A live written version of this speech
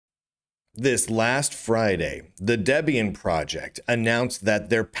This last Friday, the Debian project announced that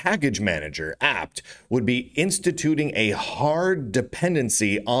their package manager, apt, would be instituting a hard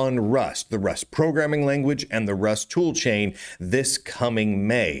dependency on Rust, the Rust programming language and the Rust toolchain this coming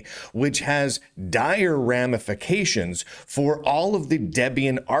May, which has dire ramifications for all of the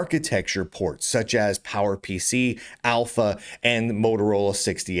Debian architecture ports, such as PowerPC, Alpha, and Motorola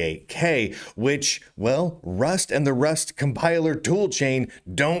 68K, which, well, Rust and the Rust compiler toolchain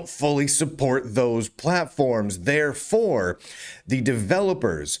don't fully support those platforms. Therefore, the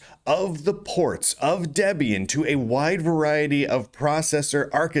developers of the ports of Debian to a wide variety of processor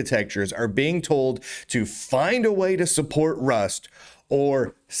architectures are being told to find a way to support Rust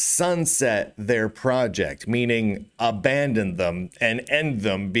or sunset their project, meaning abandon them and end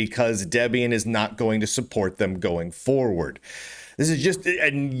them because Debian is not going to support them going forward. This is just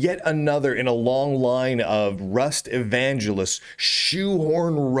yet another in a long line of Rust evangelists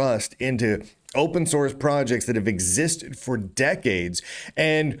shoehorn Rust into open source projects that have existed for decades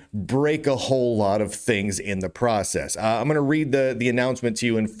and break a whole lot of things in the process. I'm going to read the announcement to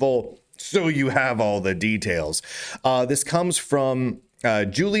you in full so you have all the details. This comes from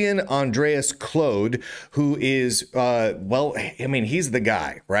Julian Andreas Claude, who is, well, I mean, he's the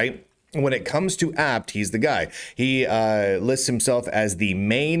guy, right? When it comes to apt, he's the guy. He lists himself as the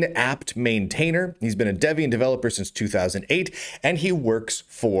main apt maintainer. He's been a Debian developer since 2008, and he works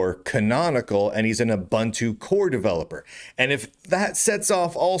for Canonical, and he's an Ubuntu core developer. And if that sets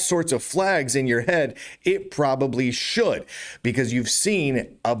off all sorts of flags in your head, it probably should, because you've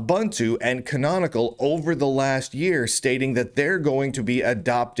seen Ubuntu and Canonical over the last year stating that they're going to be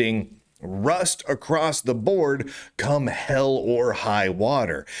adopting Rust across the board come hell or high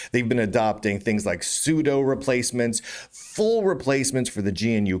water. They've been adopting things like pseudo replacements, full replacements for the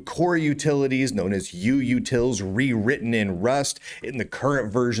GNU core utilities known as UUtils rewritten in Rust in the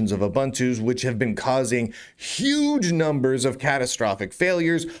current versions of Ubuntu, which have been causing huge numbers of catastrophic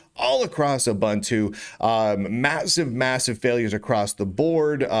failures all across Ubuntu, massive failures across the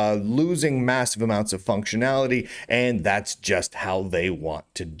board, losing massive amounts of functionality, and that's just how they want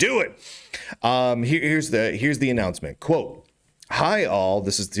to do it. Here's the announcement. Quote, "Hi all,"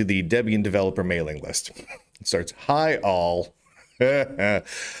 this is to the Debian developer mailing list. It starts, "Hi all. I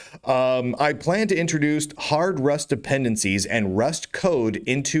plan to introduce hard Rust dependencies and Rust code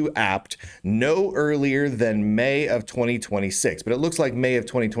into apt no earlier than May of 2026. But it looks like May of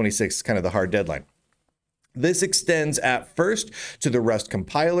 2026 is kind of the hard deadline. This extends at first to the Rust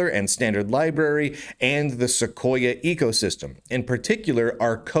compiler and standard library and the Sequoia ecosystem. In particular,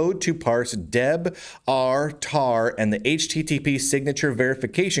 our code to parse deb, r, tar, and the HTTP signature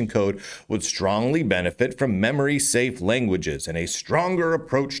verification code would strongly benefit from memory-safe languages and a stronger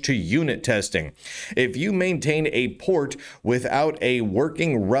approach to unit testing. If you maintain a port without a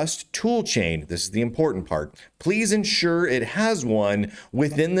working Rust toolchain, this is the important part, please ensure it has one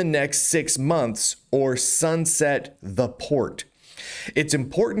within the next 6 months or sunset the port. It's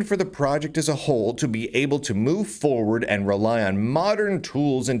important for the project as a whole to be able to move forward and rely on modern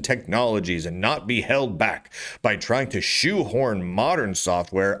tools and technologies and not be held back by trying to shoehorn modern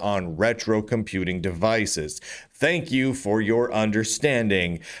software on retro computing devices. Thank you for your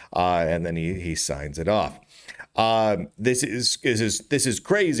understanding." And then he signs it off. This is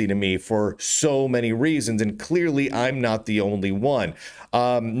crazy to me for so many reasons, and clearly I'm not the only one.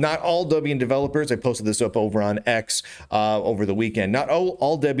 Not all Debian developers, I posted this up over on X over the weekend, not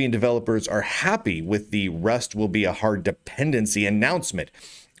all Debian developers are happy with the Rust will be a hard dependency announcement,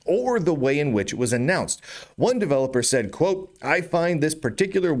 or the way in which it was announced. One developer said, quote, "I find this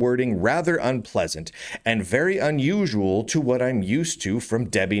particular wording rather unpleasant and very unusual to what I'm used to from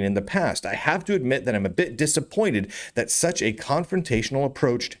Debian in the past. I have to admit that I'm a bit disappointed that such a confrontational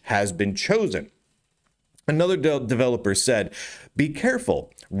approach has been chosen." Another developer said, "Be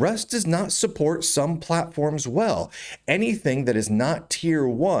careful. Rust does not support some platforms well. Anything that is not tier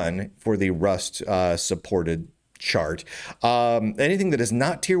 1 for the Rust supported chart, anything that is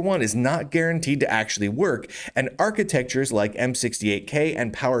not tier 1 is not guaranteed to actually work, and architectures like M68K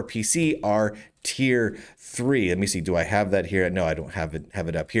and PowerPC are tier 3. Let me see, do I have that here? No, I don't have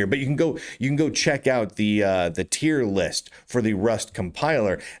it up here, but you can go check out the tier list for the Rust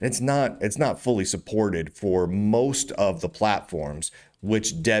compiler, and it's not fully supported for most of the platforms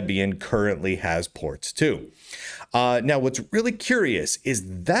which Debian currently has ports to. Now, what's really curious is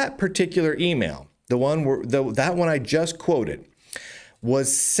that particular email, that one I just quoted,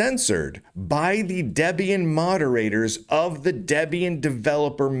 was censored by the Debian moderators of the Debian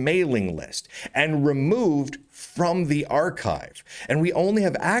developer mailing list and removed from the archive. And we only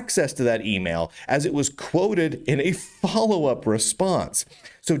have access to that email as it was quoted in a follow-up response.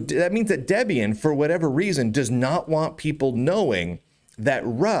 So that means that Debian, for whatever reason, does not want people knowing that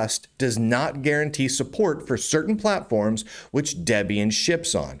Rust does not guarantee support for certain platforms which Debian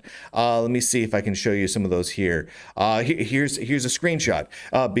ships on. Let me see if I can show you some of those here. Here's a screenshot.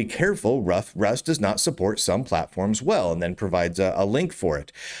 Be careful, Rust does not support some platforms well, and then provides a link for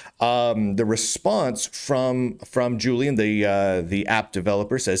it. The response from Julian, the app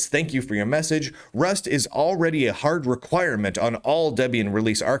developer, says, "Thank you for your message. Rust is already a hard requirement on all Debian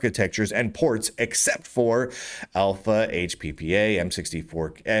release architectures and ports except for Alpha, HPPA,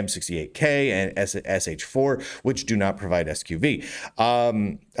 M68K, and SH4, which do not provide SQV.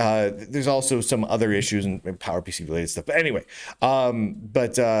 There's also some other issues and PowerPC related stuff. But anyway,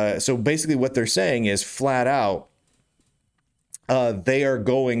 so basically what they're saying is flat out, they are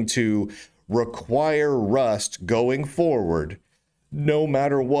going to require Rust going forward no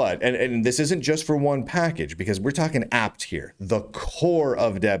matter what. And this isn't just for one package, because we're talking apt here, the core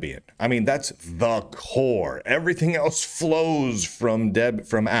of Debian. I mean, that's the core. Everything else flows from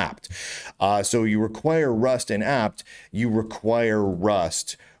apt. So you require Rust in apt, you require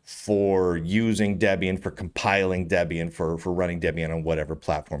Rust for using Debian, for compiling Debian, for running Debian on whatever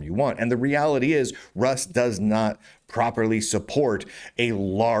platform you want. And the reality is Rust does not properly support a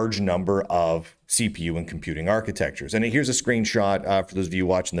large number of CPU and computing architectures. And here's a screenshot for those of you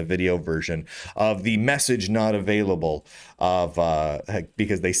watching the video version of the message not available of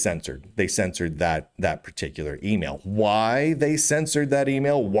because they censored that particular email. Why they censored that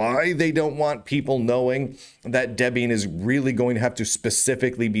email, why they don't want people knowing that Debian is really going to have to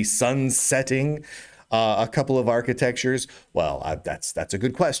specifically be sunsetting a couple of architectures? Well, that's a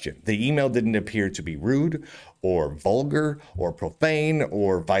good question. The email didn't appear to be rude or vulgar or profane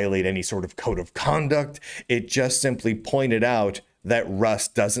or violate any sort of code of conduct. It just simply pointed out that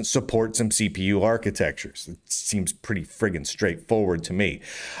Rust doesn't support some CPU architectures. It seems pretty friggin' straightforward to me.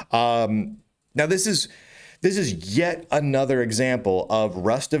 Now this is yet another example of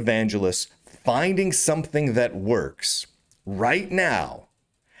Rust evangelists finding something that works right now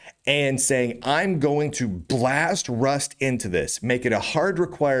and saying, I'm going to blast Rust into this, make it a hard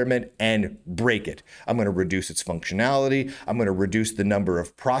requirement and break it. I'm going to reduce its functionality. I'm going to reduce the number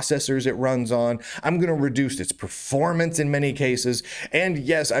of processors it runs on. I'm going to reduce its performance in many cases. And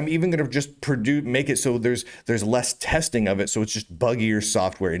yes, I'm even going to just make it so there's less testing of it, so it's just buggier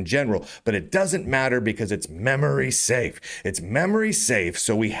software in general. But it doesn't matter because it's memory safe. It's memory safe,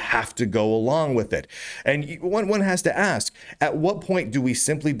 so we have to go along with it. And one has to ask, at what point do we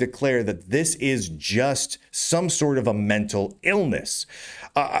simply declare that this is just some sort of a mental illness?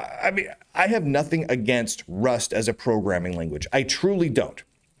 I mean, I have nothing against Rust as a programming language. I truly don't.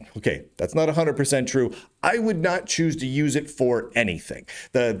 Okay, that's not 100% true. I would not choose to use it for anything.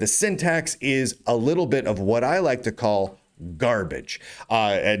 The syntax is a little bit of what I like to call garbage.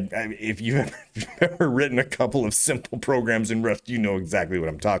 And if you've ever written a couple of simple programs in Rust, you know exactly what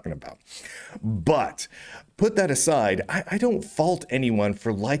I'm talking about. But put that aside, I don't fault anyone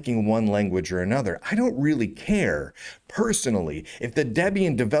for liking one language or another. I don't really care, personally, if the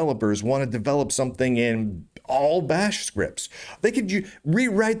Debian developers want to develop something in all bash scripts. They could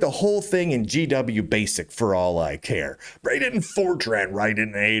rewrite the whole thing in GW Basic for all I care. Write it in Fortran, write it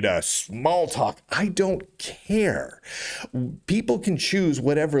in Ada, Smalltalk. I don't care. People can choose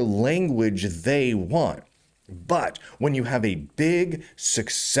whatever language they want. But when you have a big,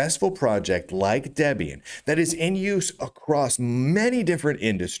 successful project like Debian that is in use across many different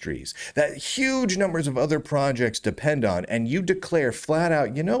industries, that huge numbers of other projects depend on, and you declare flat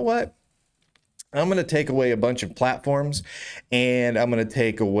out, you know what? I'm going to take away a bunch of platforms, and I'm going to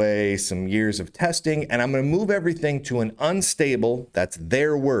take away some years of testing, and I'm going to move everything to an unstable, that's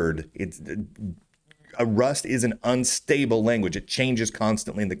their word, Rust is an unstable language. It changes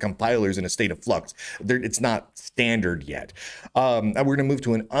constantly, and the compiler's in a state of flux. It's not standard yet. We're going to move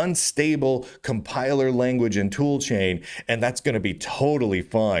to an unstable compiler language and toolchain, and that's going to be totally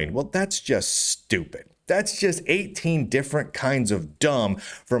fine. Well, that's just stupid. That's just 18 different kinds of dumb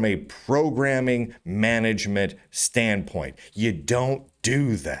from a programming management standpoint. You don't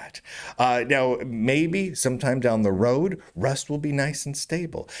do that. Now, maybe sometime down the road, Rust will be nice and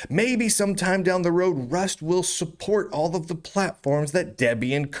stable. Maybe sometime down the road, Rust will support all of the platforms that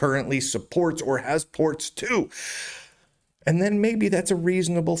Debian currently supports or has ports to. And then maybe that's a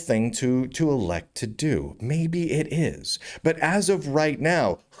reasonable thing to elect to do. Maybe it is. But as of right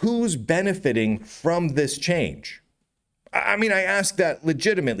now, who's benefiting from this change? I mean, I ask that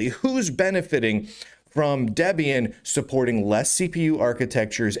legitimately. Who's benefiting from Debian supporting less CPU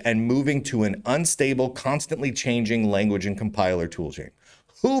architectures and moving to an unstable, constantly changing language and compiler toolchain?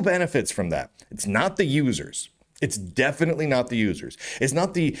 Who benefits from that? It's not the users. It's definitely not the users. It's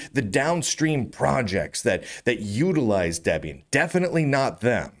not the downstream projects that utilize Debian. Definitely not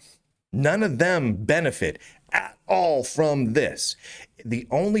them. None of them benefit at all from this. The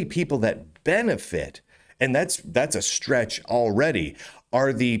only people that benefit, and that's a stretch already,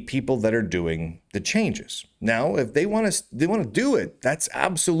 are the people that are doing the changes. Now, if they want to do it, that's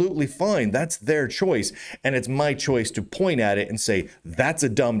absolutely fine. That's their choice, and it's my choice to point at it and say that's a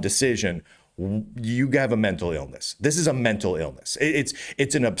dumb decision. You have a mental illness. This is a mental illness.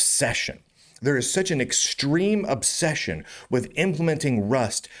 It's an obsession. There is such an extreme obsession with implementing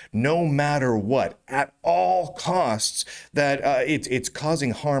Rust, no matter what, at all costs, that it's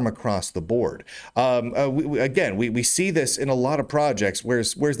causing harm across the board. We see this in a lot of projects.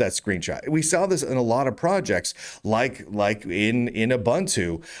 Where's that screenshot? We saw this in a lot of projects, like in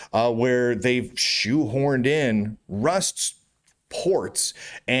Ubuntu, where they've shoehorned in Rust's ports,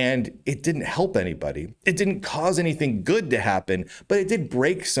 and it didn't help anybody. It didn't cause anything good to happen, but it did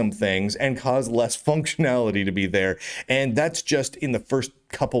break some things and cause less functionality to be there. And that's just in the first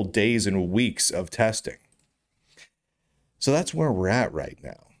couple days and weeks of testing. So that's where we're at right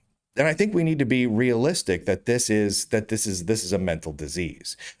now. And I think we need to be realistic that this is a mental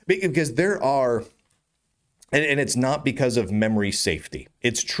disease, because there are, and it's not because of memory safety.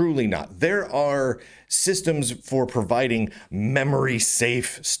 It's truly not. There are systems for providing memory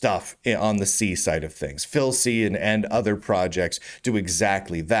safe stuff on the C side of things. PhilC and other projects do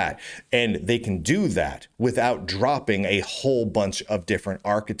exactly that. And they can do that without dropping a whole bunch of different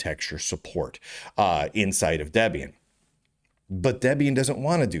architecture support inside of Debian. But Debian doesn't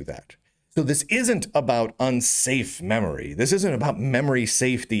want to do that. So this isn't about unsafe memory. This isn't about memory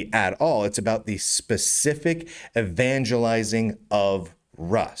safety at all. It's about the specific evangelizing of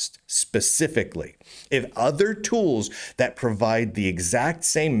Rust specifically. If other tools that provide the exact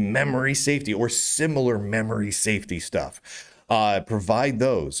same memory safety or similar memory safety stuff provide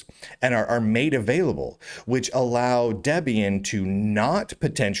those and are made available, which allow Debian to not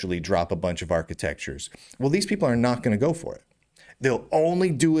potentially drop a bunch of architectures, well, these people are not going to go for it. They'll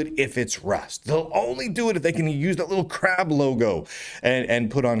only do it if it's Rust. They'll only do it if they can use that little crab logo and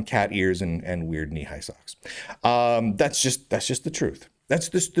put on cat ears and weird knee-high socks. That's just the truth. That's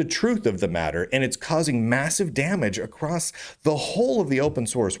just the truth of the matter, and it's causing massive damage across the whole of the open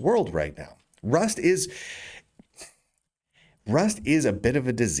source world right now. Rust is a bit of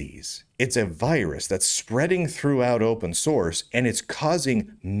a disease. It's a virus that's spreading throughout open source, and it's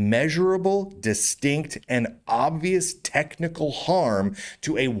causing measurable, distinct, and obvious technical harm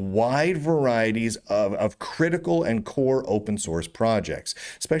to a wide varieties of critical and core open source projects,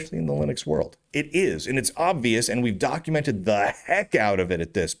 especially in the Linux world. It is, and it's obvious, and we've documented the heck out of it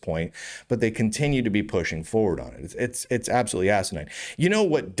at this point, but they continue to be pushing forward on it. It's absolutely asinine. You know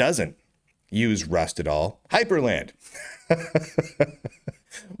what doesn't use Rust at all? Hyperland.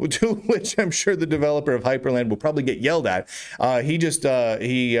 To which I'm sure the developer of Hyperland will probably get yelled at. He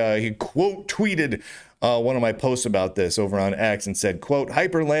quote tweeted one of my posts about this over on X and said, quote,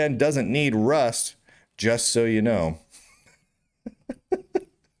 "Hyperland doesn't need Rust, just so you know."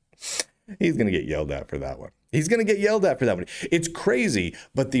 He's going to get yelled at for that one. He's going to get yelled at for that one. It's crazy,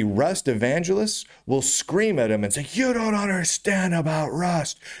 but the Rust evangelists will scream at him and say, "You don't understand about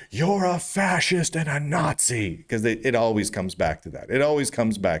Rust. You're a fascist and a Nazi." Because it always comes back to that. It always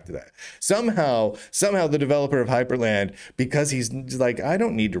comes back to that. Somehow the developer of Hyperland, because he's like, I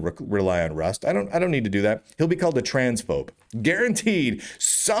don't need to rely on Rust. I don't need to do that. He'll be called a transphobe. Guaranteed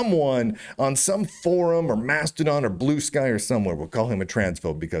someone on some forum or Mastodon or Blue Sky or somewhere will call him a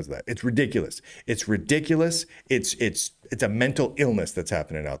transphobe because of that. It's ridiculous. It's ridiculous. It's a mental illness that's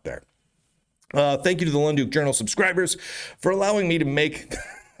happening out there. Thank you to the Lunduke Journal subscribers for allowing me to make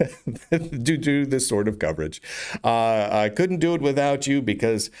do this sort of coverage. I couldn't do it without you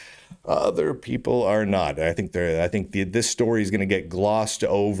because other people are not. I think this story is going to get glossed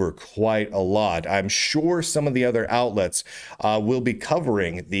over quite a lot. I'm sure some of the other outlets will be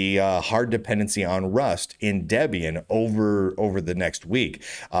covering the hard dependency on Rust in Debian over the next week,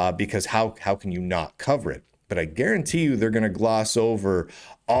 because how can you not cover it? But I guarantee you they're going to gloss over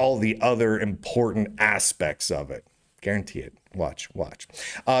all the other important aspects of it. Guarantee it. Watch. Go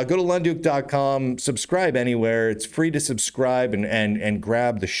to lunduke.com, subscribe anywhere. It's free to subscribe and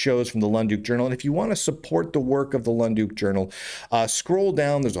grab the shows from the Lunduke Journal. And if you want to support the work of the Lunduke Journal, scroll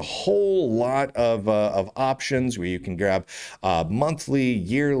down. There's a whole lot of options where you can grab monthly,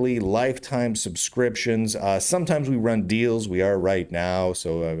 yearly, lifetime subscriptions. Sometimes we run deals. We are right now.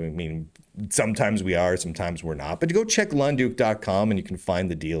 So, I mean, Sometimes we are, sometimes we're not. But go check Lunduke.com and you can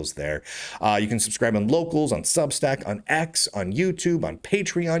find the deals there. You can subscribe on Locals, on Substack, on X, on YouTube, on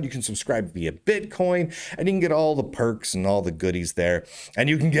Patreon. You can subscribe via Bitcoin, and you can get all the perks and all the goodies there. And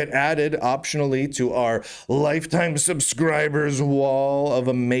you can get added optionally to our lifetime subscribers wall of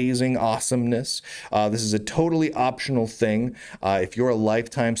amazing awesomeness. This is a totally optional thing. If you're a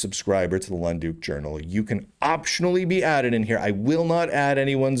lifetime subscriber to the Lunduke Journal, you can optionally be added in here. I will not add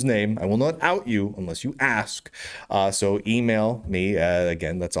anyone's name. I will not out you unless you ask. So email me,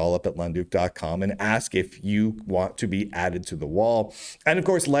 again, that's all up at lunduke.com, and ask if you want to be added to the wall. And of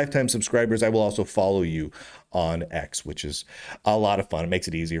course, lifetime subscribers, I will also follow you on X, which is a lot of fun. It makes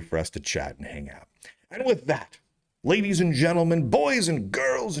it easier for us to chat and hang out. And with that, ladies and gentlemen, boys and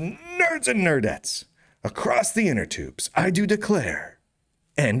girls, nerds and nerdettes, across the inner tubes, I do declare,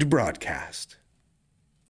 end broadcast.